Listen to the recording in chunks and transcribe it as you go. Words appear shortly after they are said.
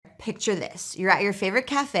Picture this. You're at your favorite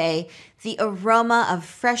cafe. The aroma of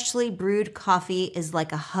freshly brewed coffee is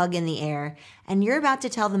like a hug in the air, and you're about to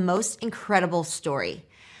tell the most incredible story.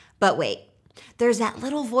 But wait, there's that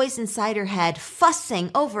little voice inside your head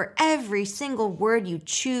fussing over every single word you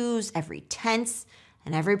choose, every tense,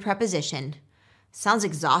 and every preposition. Sounds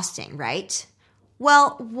exhausting, right?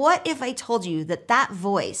 Well, what if I told you that that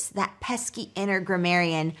voice, that pesky inner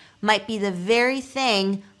grammarian, might be the very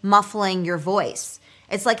thing muffling your voice?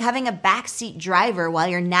 It's like having a backseat driver while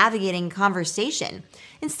you're navigating conversation.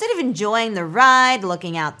 Instead of enjoying the ride,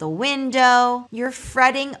 looking out the window, you're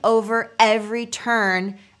fretting over every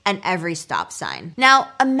turn and every stop sign.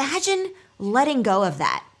 Now, imagine letting go of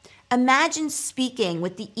that. Imagine speaking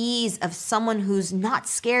with the ease of someone who's not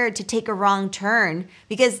scared to take a wrong turn,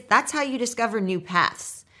 because that's how you discover new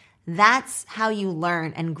paths. That's how you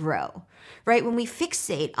learn and grow, right? When we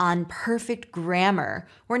fixate on perfect grammar,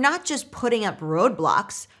 we're not just putting up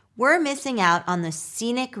roadblocks, we're missing out on the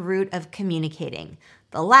scenic route of communicating,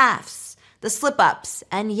 the laughs, the slip-ups,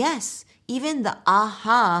 and yes, even the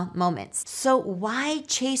aha moments. So why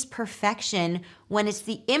chase perfection when it's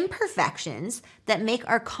the imperfections that make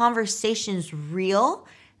our conversations real,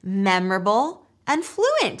 memorable, and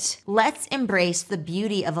fluent? Let's embrace the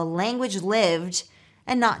beauty of a language lived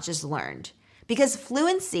and not just learned. Because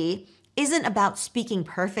fluency isn't about speaking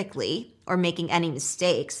perfectly or making any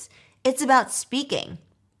mistakes. It's about speaking,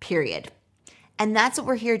 period. And that's what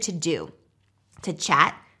we're here to do, to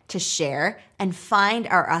chat, to share, and find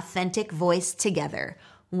our authentic voice together,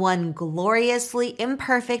 one gloriously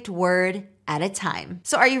imperfect word at a time.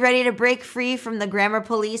 So are you ready to break free from the grammar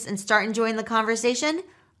police and start enjoying the conversation?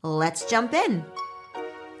 Let's jump in.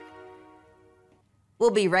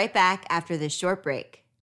 We'll be right back after this short break.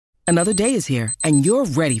 Another day is here, and you're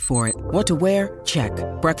ready for it. What to wear? Check.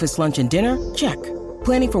 Breakfast, lunch, and dinner? Check.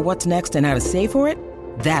 Planning for what's next and how to save for it?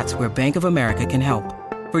 That's where Bank of America can help.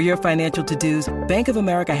 For your financial to-dos, Bank of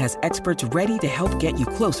America has experts ready to help get you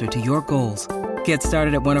closer to your goals. Get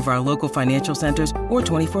started at one of our local financial centers or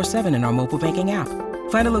 24/7 in our mobile banking app.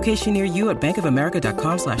 Find a location near you at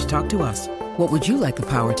bankofamerica.com/talktous. What would you like the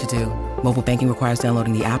power to do? Mobile banking requires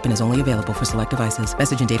downloading the app and is only available for select devices.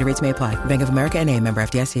 Message and data rates may apply. Bank of America N.A., member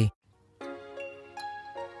FDIC.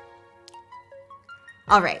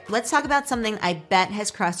 All right, let's talk about something I bet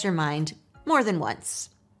has crossed your mind more than once.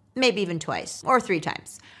 Maybe even twice or 3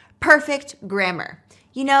 times. Perfect grammar.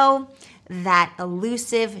 You know, that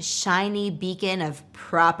elusive, shiny beacon of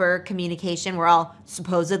proper communication we're all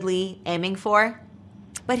supposedly aiming for.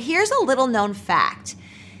 But here's a little known fact.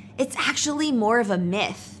 It's actually more of a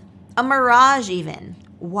myth, a mirage even.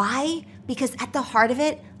 Why? Because at the heart of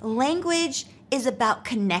it, language is about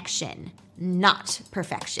connection, not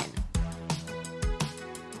perfection.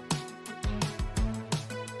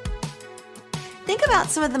 Think about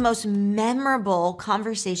some of the most memorable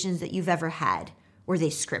conversations that you've ever had. Were they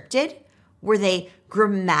scripted? Were they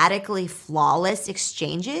grammatically flawless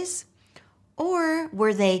exchanges? Or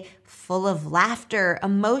were they full of laughter,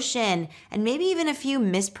 emotion, and maybe even a few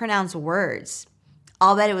mispronounced words?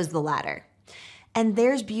 I'll bet it was the latter. And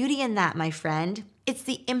there's beauty in that, my friend. It's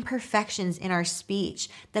the imperfections in our speech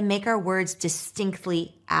that make our words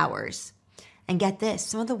distinctly ours. And get this,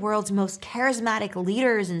 some of the world's most charismatic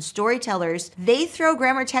leaders and storytellers, they throw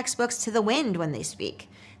grammar textbooks to the wind when they speak.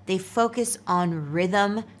 They focus on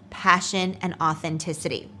rhythm, passion, and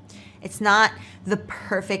authenticity. It's not the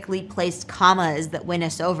perfectly placed commas that win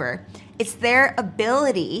us over. It's their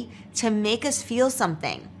ability to make us feel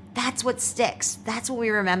something. That's what sticks. That's what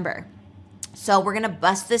we remember. So we're gonna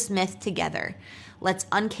bust this myth together. Let's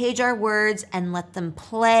uncage our words and let them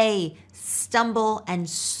play, stumble, and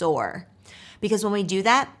soar. Because when we do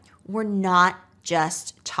that, we're not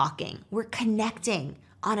just talking. We're connecting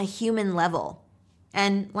on a human level.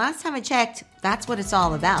 And last time I checked, that's what it's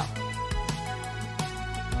all about.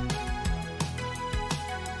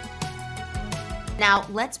 Now,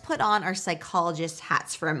 let's put on our psychologist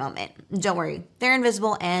hats for a moment. Don't worry, they're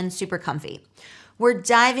invisible and super comfy. We're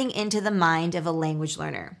diving into the mind of a language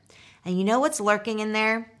learner. And you know what's lurking in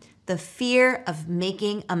there? The fear of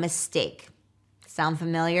making a mistake. Sound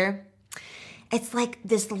familiar? It's like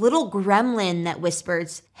this little gremlin that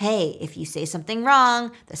whispers, hey, if you say something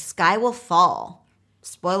wrong, the sky will fall.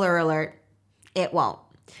 Spoiler alert, it won't.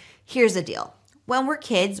 Here's the deal. When we're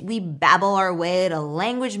kids, we babble our way to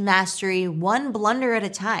language mastery one blunder at a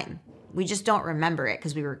time. We just don't remember it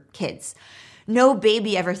because we were kids. No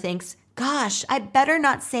baby ever thinks, gosh, I better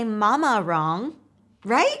not say mama wrong,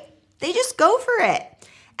 right? They just go for it.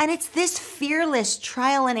 And it's this fearless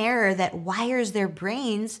trial and error that wires their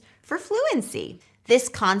brains for fluency. This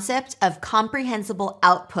concept of comprehensible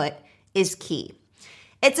output is key.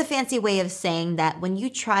 It's a fancy way of saying that when you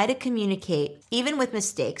try to communicate, even with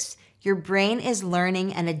mistakes, your brain is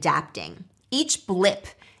learning and adapting. Each blip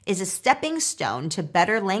is a stepping stone to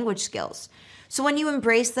better language skills. So when you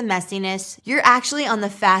embrace the messiness, you're actually on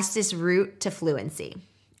the fastest route to fluency.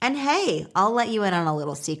 And hey, I'll let you in on a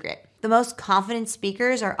little secret. The most confident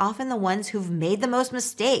speakers are often the ones who've made the most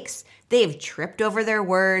mistakes. They've tripped over their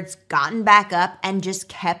words, gotten back up, and just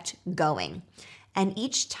kept going. And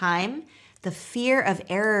each time, the fear of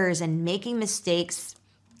errors and making mistakes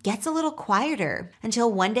gets a little quieter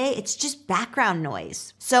until one day it's just background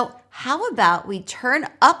noise. So how about we turn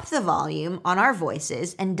up the volume on our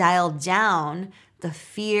voices and dial down the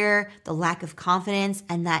fear, the lack of confidence,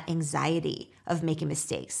 and that anxiety of making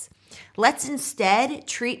mistakes? Let's instead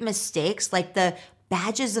treat mistakes like the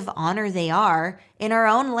badges of honor they are in our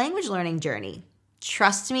own language learning journey.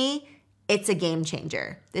 Trust me, it's a game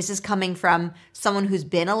changer. This is coming from someone who's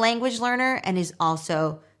been a language learner and is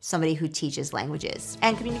also somebody who teaches languages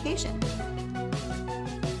and communication.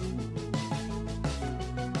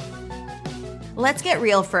 Let's get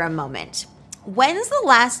real for a moment. When's the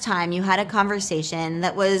last time you had a conversation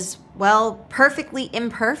that was, well, perfectly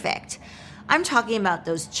imperfect? I'm talking about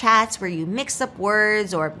those chats where you mix up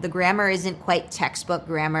words or the grammar isn't quite textbook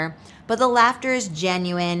grammar, but the laughter is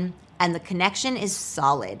genuine and the connection is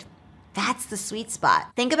solid. That's the sweet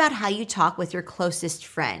spot. Think about how you talk with your closest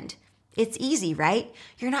friend. It's easy, right?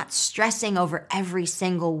 You're not stressing over every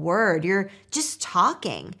single word. You're just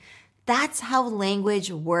talking. That's how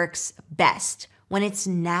language works best, when it's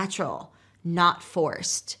natural, not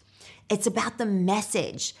forced. It's about the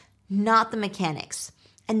message, not the mechanics.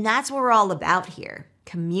 And that's what we're all about here.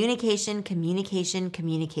 Communication, communication,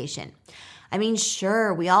 communication. I mean,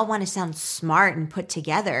 sure, we all want to sound smart and put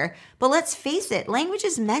together, but let's face it, language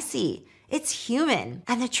is messy. It's human.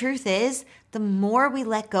 And the truth is, the more we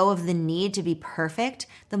let go of the need to be perfect,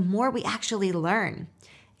 the more we actually learn.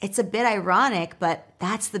 It's a bit ironic, but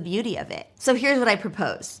that's the beauty of it. So here's what I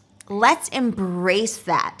propose. Let's embrace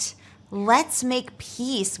that. Let's make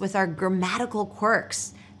peace with our grammatical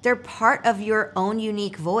quirks. They're part of your own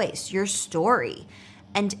unique voice, your story.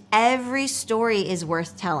 And every story is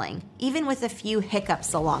worth telling, even with a few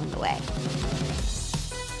hiccups along the way.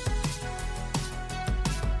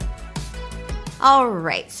 All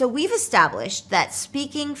right, so we've established that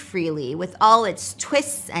speaking freely with all its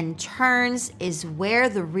twists and turns is where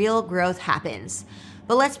the real growth happens.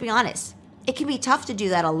 But let's be honest, it can be tough to do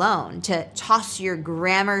that alone, to toss your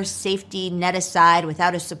grammar safety net aside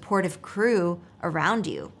without a supportive crew around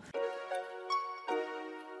you.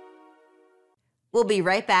 We'll be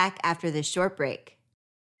right back after this short break.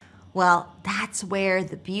 Well, that's where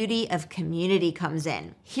the beauty of community comes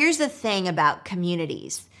in. Here's the thing about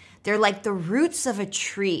communities. They're like the roots of a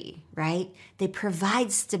tree, right? They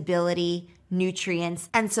provide stability, nutrients,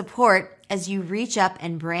 and support as you reach up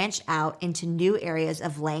and branch out into new areas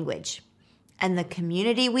of language. And the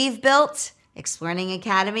community we've built, Exploring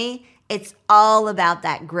Academy, it's all about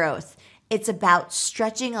that growth. It's about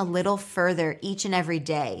stretching a little further each and every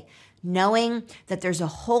day, knowing that there's a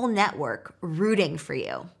whole network rooting for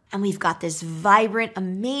you. And we've got this vibrant,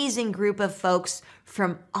 amazing group of folks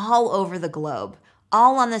from all over the globe,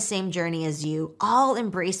 all on the same journey as you, all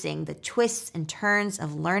embracing the twists and turns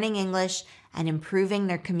of learning English and improving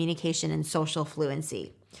their communication and social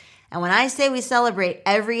fluency. And when I say we celebrate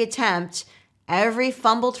every attempt, every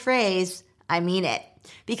fumbled phrase, I mean it.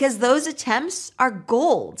 Because those attempts are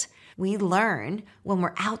gold. We learn when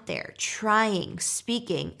we're out there trying,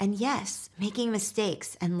 speaking, and yes, making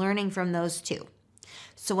mistakes and learning from those too.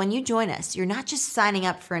 So when you join us, you're not just signing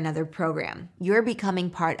up for another program. You're becoming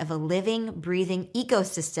part of a living, breathing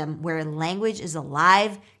ecosystem where language is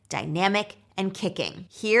alive, dynamic, and kicking.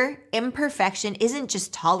 Here, imperfection isn't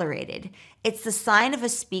just tolerated. It's the sign of a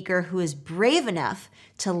speaker who is brave enough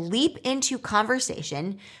to leap into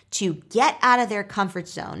conversation, to get out of their comfort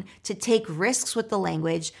zone, to take risks with the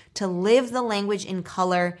language, to live the language in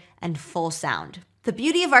color and full sound. The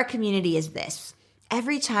beauty of our community is this.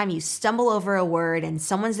 Every time you stumble over a word and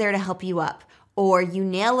someone's there to help you up, or you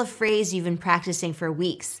nail a phrase you've been practicing for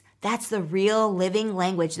weeks, that's the real living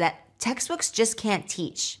language that textbooks just can't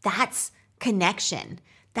teach. That's connection.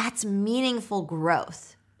 That's meaningful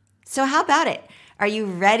growth. So how about it? Are you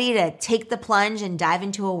ready to take the plunge and dive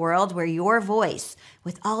into a world where your voice,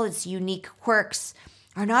 with all its unique quirks,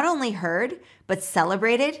 are not only heard, but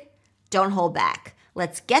celebrated? Don't hold back.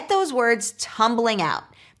 Let's get those words tumbling out,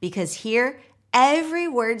 because here, every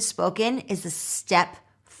word spoken is a step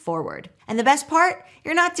forward. And the best part,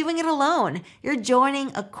 you're not doing it alone. You're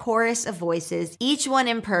joining a chorus of voices, each one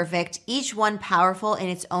imperfect, each one powerful in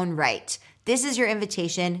its own right. This is your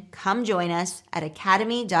invitation. Come join us at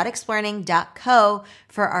academy.explearning.co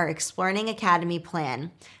for our Explearning Academy plan.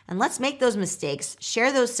 And let's make those mistakes,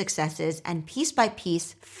 share those successes, and piece by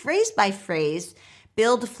piece, phrase by phrase,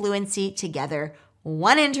 build fluency together,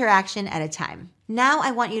 one interaction at a time. Now I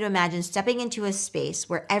want you to imagine stepping into a space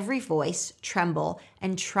where every voice, tremble,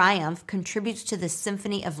 and triumph contributes to the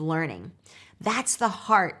symphony of learning. That's the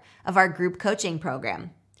heart of our group coaching program.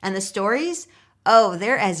 And the stories? Oh,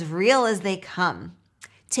 they're as real as they come.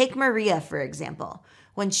 Take Maria, for example.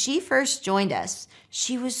 When she first joined us,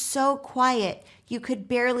 she was so quiet, you could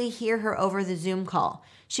barely hear her over the Zoom call.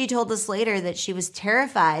 She told us later that she was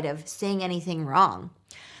terrified of saying anything wrong.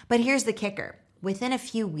 But here's the kicker. Within a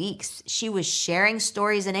few weeks, she was sharing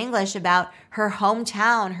stories in English about her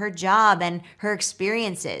hometown, her job, and her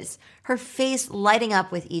experiences, her face lighting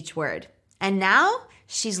up with each word. And now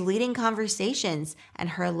she's leading conversations, and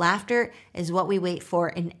her laughter is what we wait for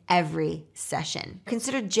in every session.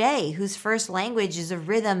 Consider Jay, whose first language is a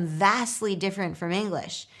rhythm vastly different from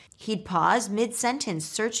English. He'd pause mid-sentence,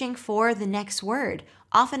 searching for the next word,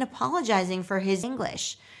 often apologizing for his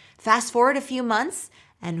English. Fast forward a few months,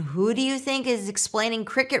 and who do you think is explaining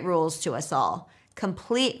cricket rules to us all,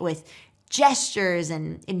 complete with gestures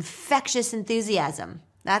and infectious enthusiasm?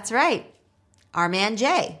 That's right. Our man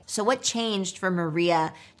Jay. So what changed for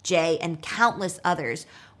Maria, Jay, and countless others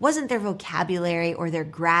wasn't their vocabulary or their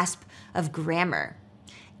grasp of grammar.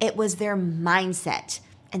 It was their mindset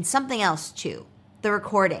and something else too. The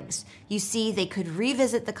recordings. You see, they could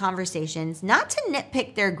revisit the conversations, not to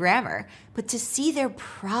nitpick their grammar, but to see their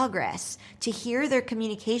progress, to hear their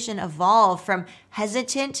communication evolve from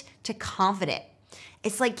hesitant to confident.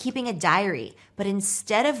 It's like keeping a diary, but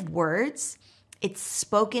instead of words, it's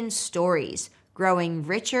spoken stories, growing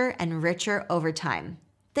richer and richer over time.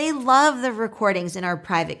 They love the recordings in our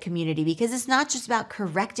private community because it's not just about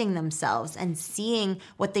correcting themselves and seeing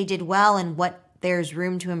what they did well and what there's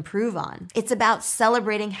room to improve on. It's about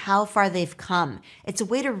celebrating how far they've come. It's a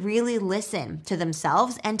way to really listen to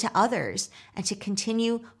themselves and to others and to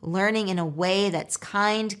continue learning in a way that's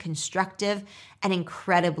kind, constructive, and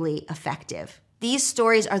incredibly effective. These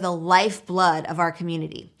stories are the lifeblood of our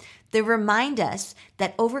community. They remind us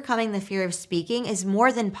that overcoming the fear of speaking is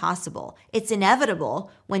more than possible. It's inevitable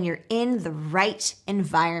when you're in the right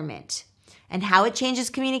environment. And how it changes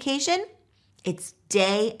communication? It's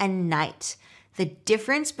day and night. The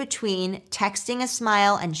difference between texting a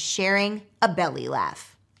smile and sharing a belly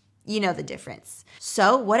laugh. You know the difference.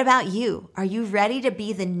 So what about you? Are you ready to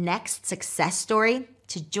be the next success story?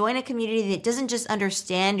 To join a community that doesn't just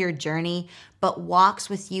understand your journey, but walks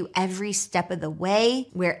with you every step of the way,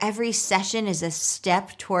 where every session is a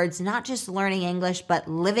step towards not just learning English, but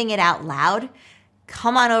living it out loud?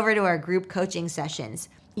 Come on over to our group coaching sessions.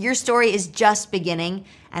 Your story is just beginning,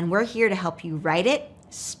 and we're here to help you write it,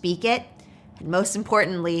 speak it, and most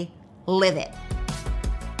importantly, live it.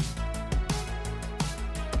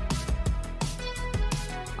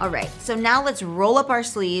 All right, so now let's roll up our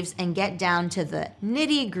sleeves and get down to the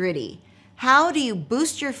nitty-gritty. How do you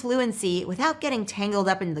boost your fluency without getting tangled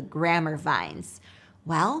up in the grammar vines?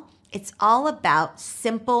 Well, it's all about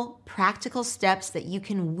simple, practical steps that you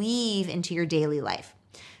can weave into your daily life.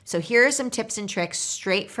 So here are some tips and tricks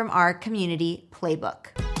straight from our community playbook.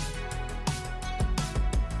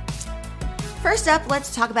 First up,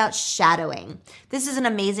 let's talk about shadowing. This is an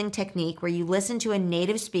amazing technique where you listen to a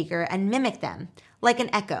native speaker and mimic them, like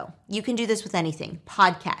an echo. You can do this with anything: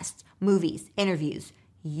 podcasts, movies, interviews,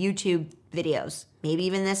 YouTube videos, maybe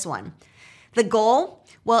even this one. The goal?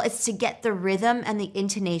 Well, it's to get the rhythm and the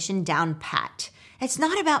intonation down pat. It's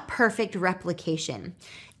not about perfect replication.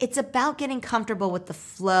 It's about getting comfortable with the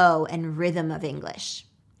flow and rhythm of English.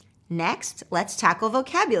 Next, let's tackle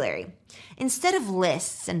vocabulary. Instead of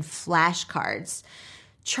lists and flashcards,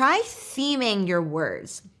 try theming your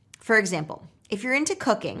words. For example, if you're into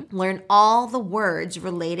cooking, learn all the words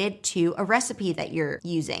related to a recipe that you're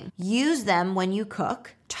using. Use them when you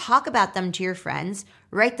cook, talk about them to your friends,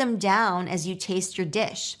 write them down as you taste your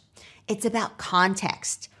dish. It's about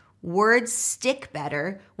context. Words stick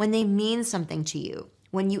better when they mean something to you,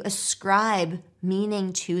 when you ascribe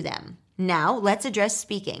meaning to them. Now, let's address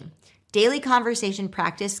speaking. Daily conversation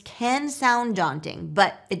practice can sound daunting,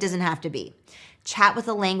 but it doesn't have to be. Chat with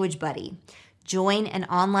a language buddy. Join an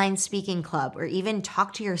online speaking club, or even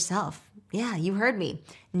talk to yourself. Yeah, you heard me.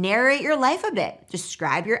 Narrate your life a bit.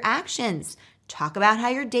 Describe your actions. Talk about how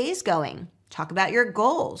your day's going. Talk about your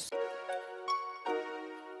goals.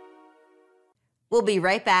 We'll be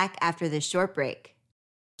right back after this short break.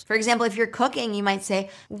 For example, if you're cooking, you might say,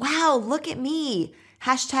 "Wow, look at me.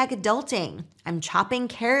 #adulting. I'm chopping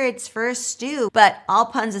carrots for a stew. But all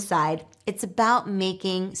puns aside, it's about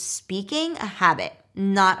making speaking a habit,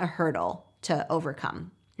 not a hurdle to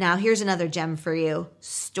overcome. Now, here's another gem for you: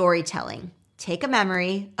 storytelling. Take a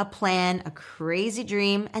memory, a plan, a crazy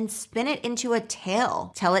dream, and spin it into a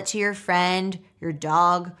tale. Tell it to your friend, your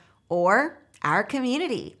dog, or our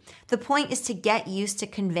community. The point is to get used to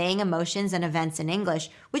conveying emotions and events in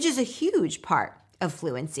English, which is a huge part of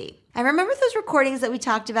fluency. And remember those recordings that we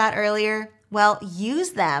talked about earlier? Well,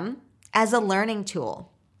 use them as a learning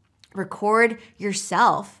tool. Record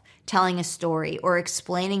yourself telling a story or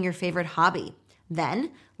explaining your favorite hobby.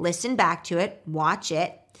 Then listen back to it, watch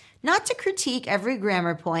it, not to critique every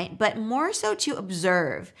grammar point, but more so to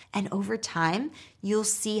observe. And over time, you'll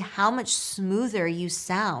see how much smoother you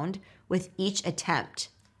sound with each attempt.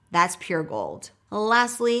 That's pure gold.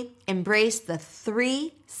 Lastly, embrace the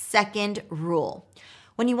 3-second rule.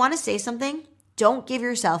 When you want to say something, don't give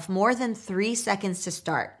yourself more than 3 seconds to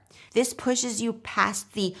start. This pushes you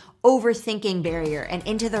past the overthinking barrier and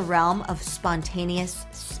into the realm of spontaneous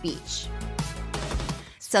speech.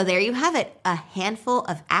 So there you have it, a handful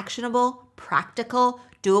of actionable, practical,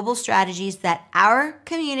 doable strategies that our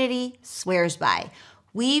community swears by.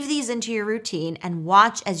 Weave these into your routine and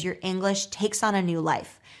watch as your English takes on a new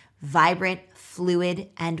life. Vibrant, fluid,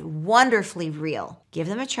 and wonderfully real. Give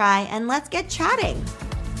them a try and let's get chatting.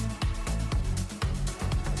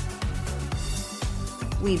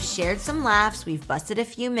 We've shared some laughs, we've busted a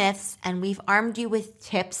few myths, and we've armed you with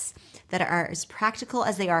tips that are as practical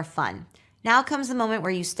as they are fun. Now comes the moment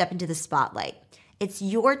where you step into the spotlight. It's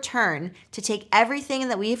your turn to take everything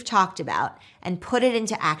that we've talked about and put it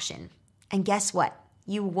into action. And guess what?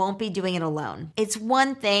 You won't be doing it alone. It's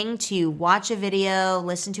one thing to watch a video,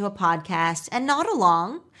 listen to a podcast, and nod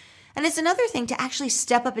along. And it's another thing to actually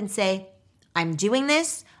step up and say, I'm doing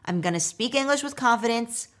this, I'm gonna speak English with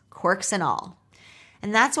confidence, quirks and all.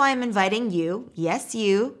 And that's why I'm inviting you, yes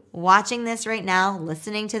you, watching this right now,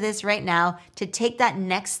 listening to this right now, to take that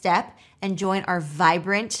next step and join our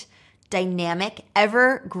vibrant, dynamic,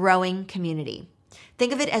 ever-growing community.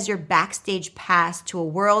 Think of it as your backstage pass to a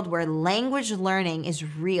world where language learning is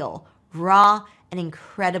real, raw, and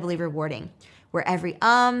incredibly rewarding, where every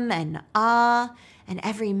and ah and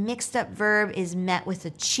every mixed up verb is met with a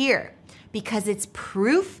cheer because it's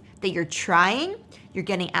proof that you're trying, you're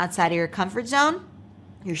getting outside of your comfort zone,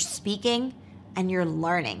 you're speaking, and you're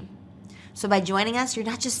learning. So by joining us, you're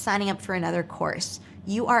not just signing up for another course.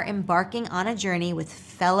 You are embarking on a journey with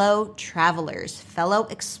fellow travelers, fellow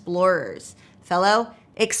explorers, fellow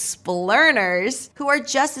explearners who are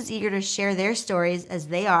just as eager to share their stories as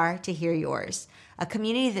they are to hear yours. A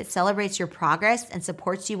community that celebrates your progress and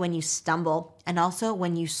supports you when you stumble and also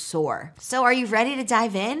when you soar. So are you ready to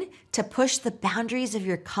dive in, to push the boundaries of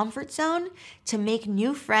your comfort zone, to make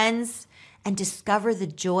new friends, and discover the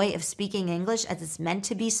joy of speaking English as it's meant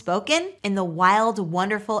to be spoken in the wild,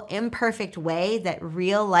 wonderful, imperfect way that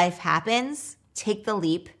real life happens? Take the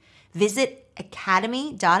leap. Visit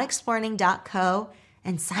academy.explearning.co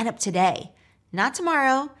and sign up today. Not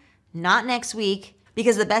tomorrow, not next week,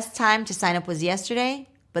 because the best time to sign up was yesterday,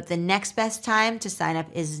 but the next best time to sign up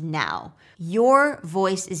is now. Your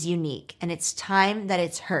voice is unique, and it's time that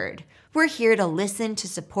it's heard. We're here to listen, to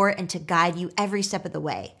support, and to guide you every step of the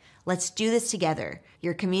way. Let's do this together.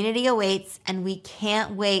 Your community awaits, and we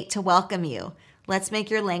can't wait to welcome you. Let's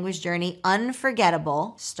make your language journey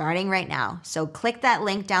unforgettable, starting right now. So click that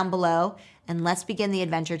link down below, and let's begin the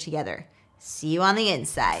adventure together. See you on the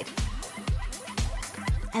inside.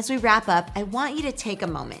 As we wrap up, I want you to take a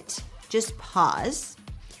moment. Just pause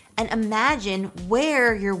and imagine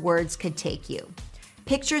where your words could take you.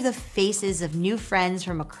 Picture the faces of new friends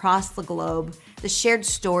from across the globe, the shared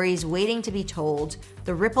stories waiting to be told,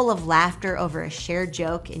 the ripple of laughter over a shared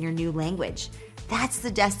joke in your new language. That's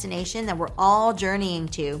the destination that we're all journeying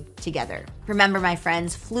to together. Remember, my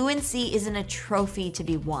friends, fluency isn't a trophy to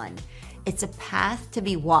be won. It's a path to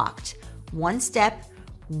be walked. One step,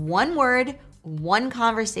 one word, one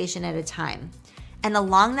conversation at a time. And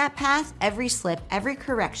along that path, every slip, every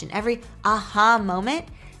correction, every aha moment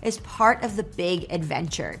is part of the big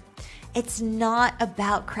adventure. It's not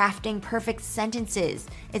about crafting perfect sentences.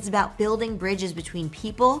 It's about building bridges between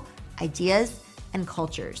people, ideas, and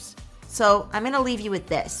cultures. So I'm gonna leave you with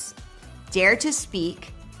this. Dare to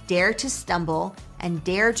speak, dare to stumble, and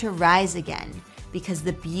dare to rise again, because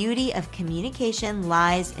the beauty of communication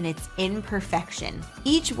lies in its imperfection.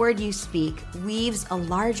 Each word you speak weaves a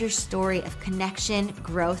larger story of connection,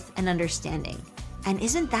 growth, and understanding. And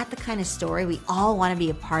isn't that the kind of story we all want to be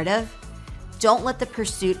a part of? Don't let the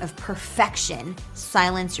pursuit of perfection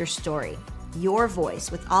silence your story. Your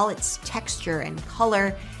voice, with all its texture and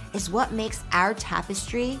color, is what makes our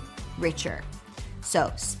tapestry richer.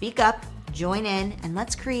 So speak up, join in, and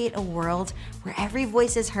let's create a world where every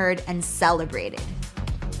voice is heard and celebrated.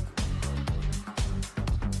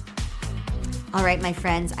 All right, my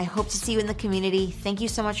friends, I hope to see you in the community. Thank you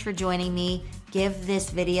so much for joining me. Give this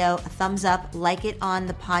video a thumbs up, like it on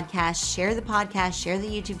the podcast, share the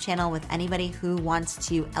YouTube channel with anybody who wants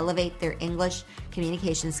to elevate their English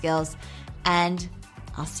communication skills, and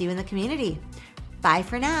I'll see you in the community. Bye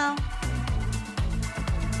for now.